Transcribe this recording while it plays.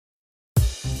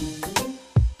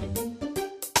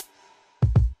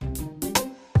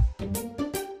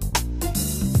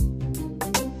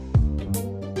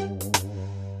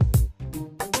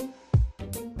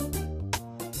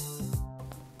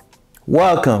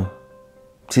Welcome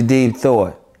to Deep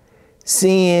Thought,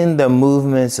 seeing the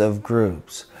movements of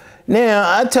groups.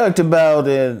 Now, I talked about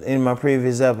it in my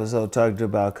previous episode, talked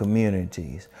about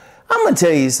communities. I'm gonna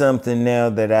tell you something now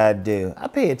that I do. I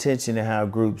pay attention to how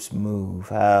groups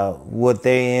move, what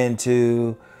they're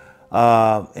into,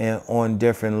 and on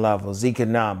different levels.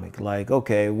 Economic, like,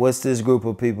 okay, what's this group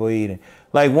of people eating?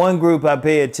 Like one group I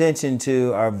pay attention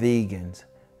to are vegans.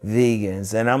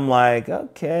 And I'm like,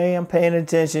 okay, I'm paying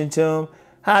attention to them.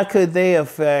 How could they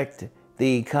affect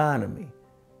the economy?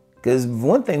 Because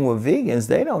one thing with vegans,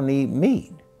 they don't eat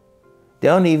meat. They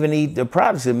don't even eat the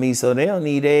products of meat, so they don't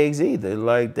eat eggs either.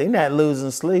 Like, they're not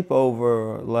losing sleep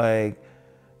over, like,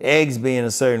 eggs being a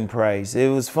certain price. It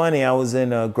was funny, I was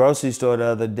in a grocery store the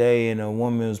other day, and a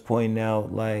woman was pointing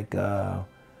out, like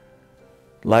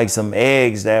some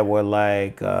eggs that were,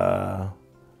 like,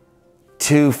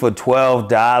 2 for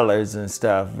 $12 and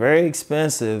stuff. Very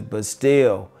expensive, but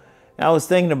still. I was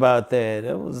thinking about that.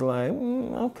 It was like,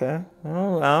 okay, I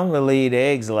don't really eat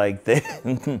eggs like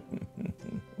that.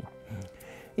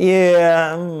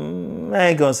 Yeah, I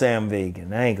ain't gonna say I'm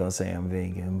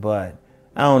vegan. But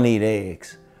I don't eat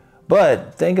eggs.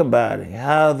 But think about it,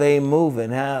 how they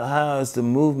moving, how is the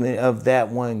movement of that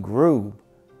one group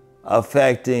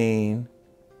affecting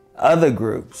other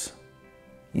groups?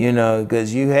 You know,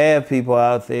 because you have people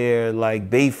out there like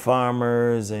beef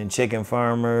farmers and chicken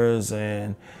farmers,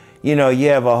 and you know, you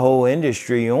have a whole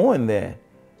industry on that.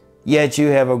 Yet you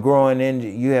have a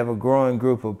growing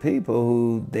group of people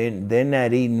who they're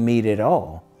not eating meat at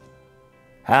all.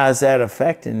 How is that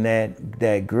affecting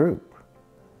that group?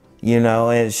 You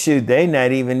know, and shoot, they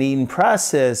not even eating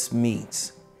processed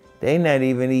meats. That's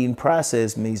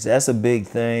a big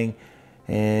thing.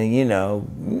 And you know,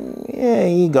 yeah,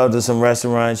 you go to some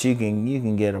restaurants, you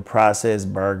can get a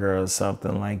processed burger or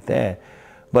something like that.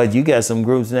 But you got some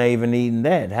groups not even eating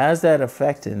that. How's that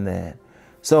affecting that?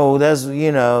 So that's,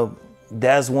 you know,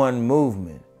 that's one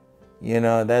movement.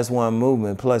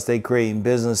 Plus they creating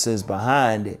businesses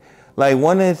behind it. Like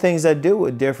one of the things I do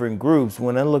with different groups,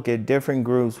 when I look at different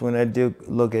groups, when I do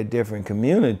look at different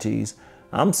communities,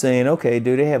 I'm saying, okay,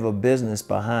 do they have a business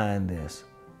behind this?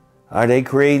 Are they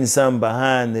creating something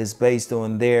behind this based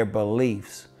on their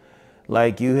beliefs?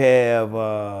 Like you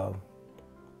have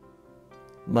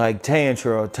like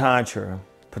tantra,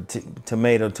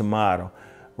 tomato,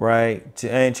 right?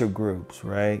 Tantra groups,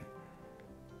 right?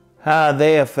 How are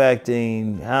they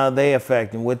affecting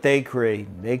what they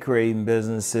create? They creating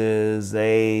businesses,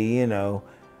 you know,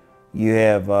 you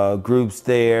have groups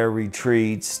there,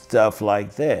 retreats, stuff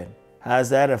like that. How's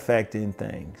that affecting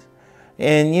things?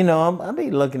 And, you know, I'll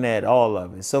be looking at all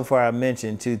of it. So far, I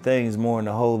mentioned two things more in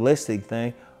the holistic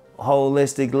thing.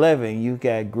 Holistic living, you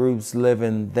got groups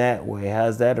living that way.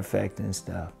 How's that affecting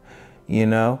stuff? You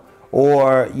know?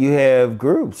 Or you have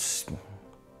groups.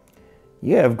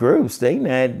 They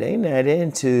not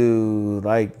into,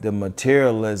 like, the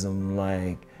materialism.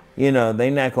 Like, you know,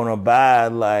 they not going to buy,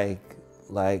 like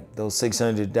those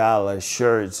 $600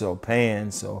 shirts or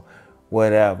pants or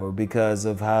whatever because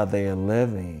of how they're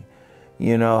living.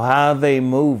 You know, how they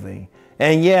moving.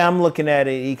 And yeah, I'm looking at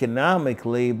it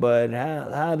economically, but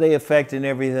how they affecting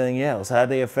everything else? How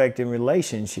they affecting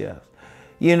relationships?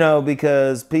 You know,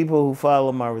 because people who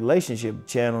follow my relationship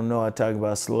channel know I talk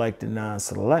about select and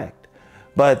non-select.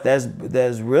 But that's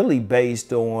really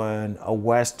based on a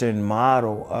Western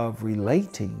model of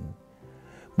relating.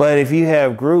 But if you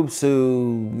have groups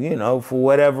who, you know, for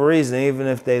whatever reason, even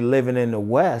if they're living in the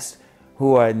West,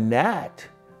 who are not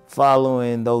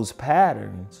following those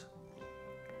patterns,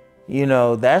 you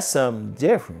know, that's something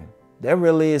different. That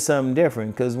really is something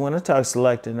different, because when I talk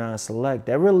select and non-select,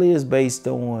 that really is based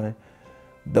on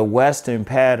the Western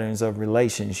patterns of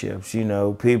relationships. You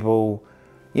know, people,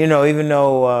 you know, even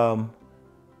though,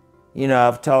 you know,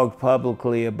 I've talked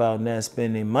publicly about not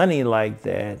spending money like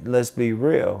that, let's be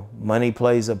real, money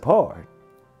plays a part.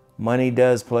 Money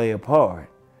does play a part.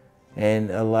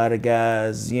 And a lot of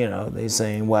guys, you know, they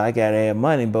saying, well, I gotta have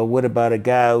money, but what about a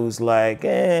guy who's like,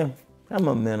 I'm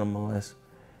a minimalist,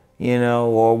 you know,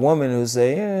 or a woman who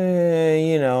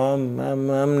say, you know,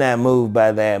 I'm not moved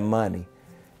by that money.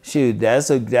 Shoot, that's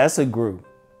a group.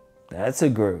 That's a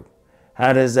group.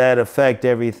 How does that affect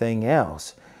everything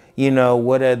else? You know,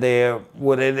 what are their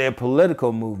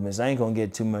political movements? I ain't gonna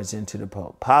get too much into the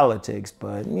politics,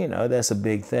 but you know, that's a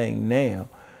big thing now.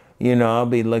 You know, I'll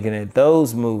be looking at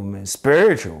those movements,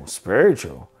 spiritual,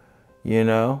 you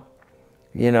know.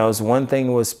 You know, it's one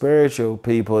thing with spiritual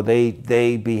people,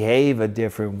 they behave a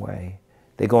different way.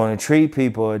 They're going to treat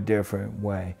people a different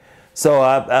way. So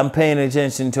I'm paying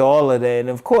attention to all of that. And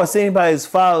of course, anybody who's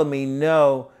followed me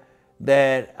know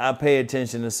that I pay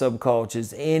attention to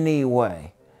subcultures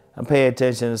anyway. I pay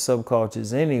attention to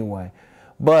subcultures anyway.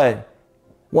 But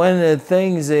one of the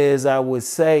things is, I would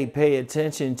say, pay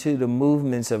attention to the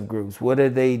movements of groups. What are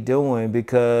they doing?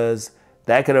 Because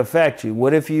that could affect you.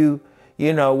 What if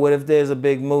what if there's a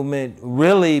big movement,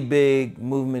 really big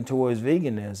movement towards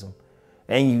veganism,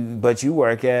 but you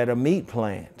work at a meat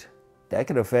plant? That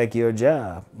could affect your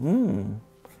job.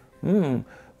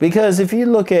 Because if you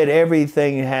look at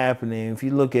everything happening, if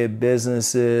you look at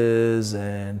businesses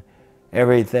and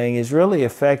everything, is really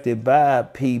affected by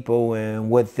people and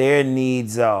what their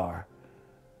needs are.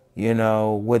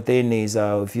 What their needs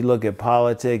are. If you look at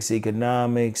politics,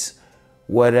 economics,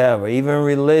 whatever, even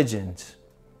religions,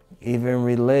 what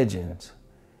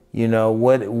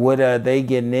are they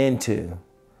getting into?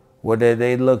 What are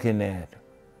they looking at?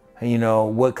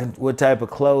 What type of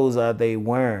clothes are they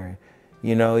wearing?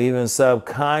 Even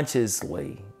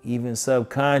subconsciously.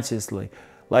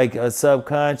 Like a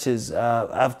subconscious,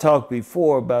 I've talked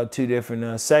before about two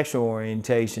different sexual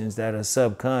orientations that are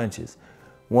subconscious.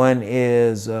 One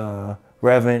is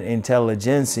Reverend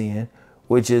Intelligentsian,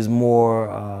 which is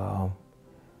more,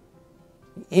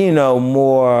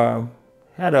 more,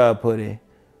 how do I put it?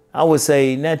 I would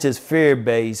say not just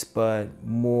fear-based, but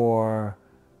more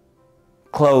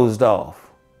closed off.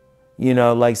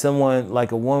 Like a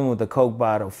woman with a Coke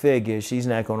bottle figure, she's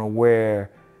not going to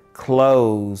wear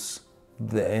clothes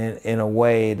in a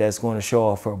way that's going to show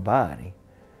off her body.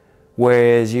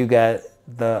 Whereas you got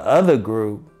the other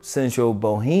group, sensual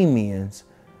bohemians,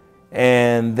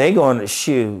 and they're going to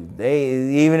shoot.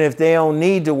 Even if they don't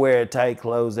need to wear tight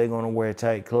clothes, they're going to wear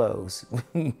tight clothes.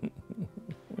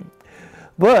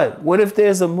 But what if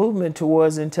there's a movement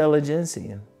towards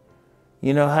intelligentsia?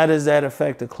 How does that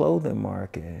affect the clothing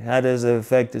market? How does it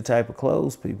affect the type of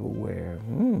clothes people wear?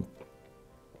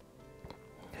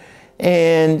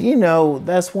 And,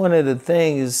 that's one of the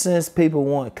things, since people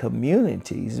want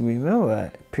communities.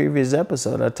 Remember, previous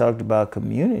episode, I talked about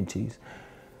communities.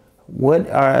 What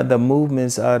are the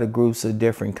movements, are the groups of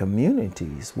different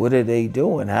communities? What are they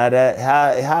doing?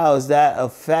 How is that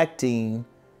affecting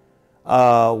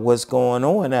what's going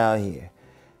on out here?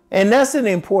 And that's an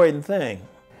important thing.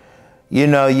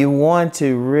 You want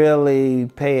to really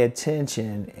pay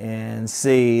attention and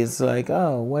see. It's like,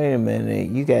 oh, wait a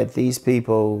minute. You got these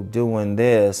people doing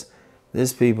this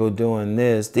people doing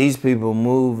this, these people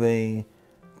moving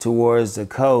towards the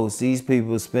coast, these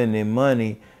people spending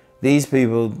money, these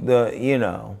people,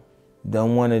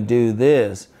 don't want to do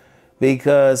this.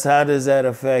 Because how does that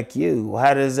affect you?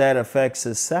 How does that affect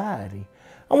society?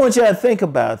 I want you to think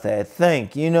about that.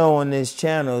 Think. On this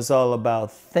channel, it's all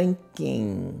about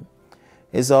thinking.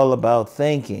 It's all about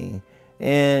thinking.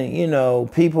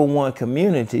 And, people want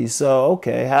communities. So,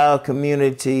 okay, how are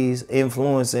communities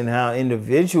influencing how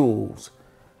individuals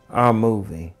are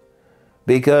moving?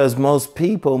 Because most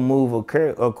people move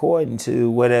according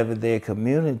to whatever their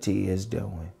community is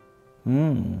doing.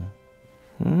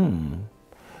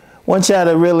 Want y'all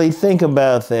to really think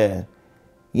about that.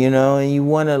 And you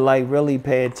want to really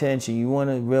pay attention. You want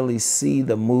to really see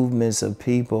the movements of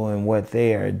people and what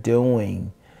they are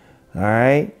doing. All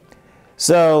right.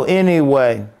 So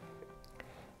anyway,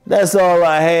 that's all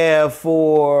I have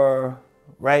for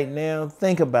right now.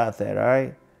 Think about that. All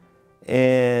right.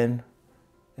 And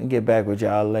get back with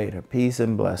y'all later. Peace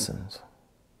and blessings.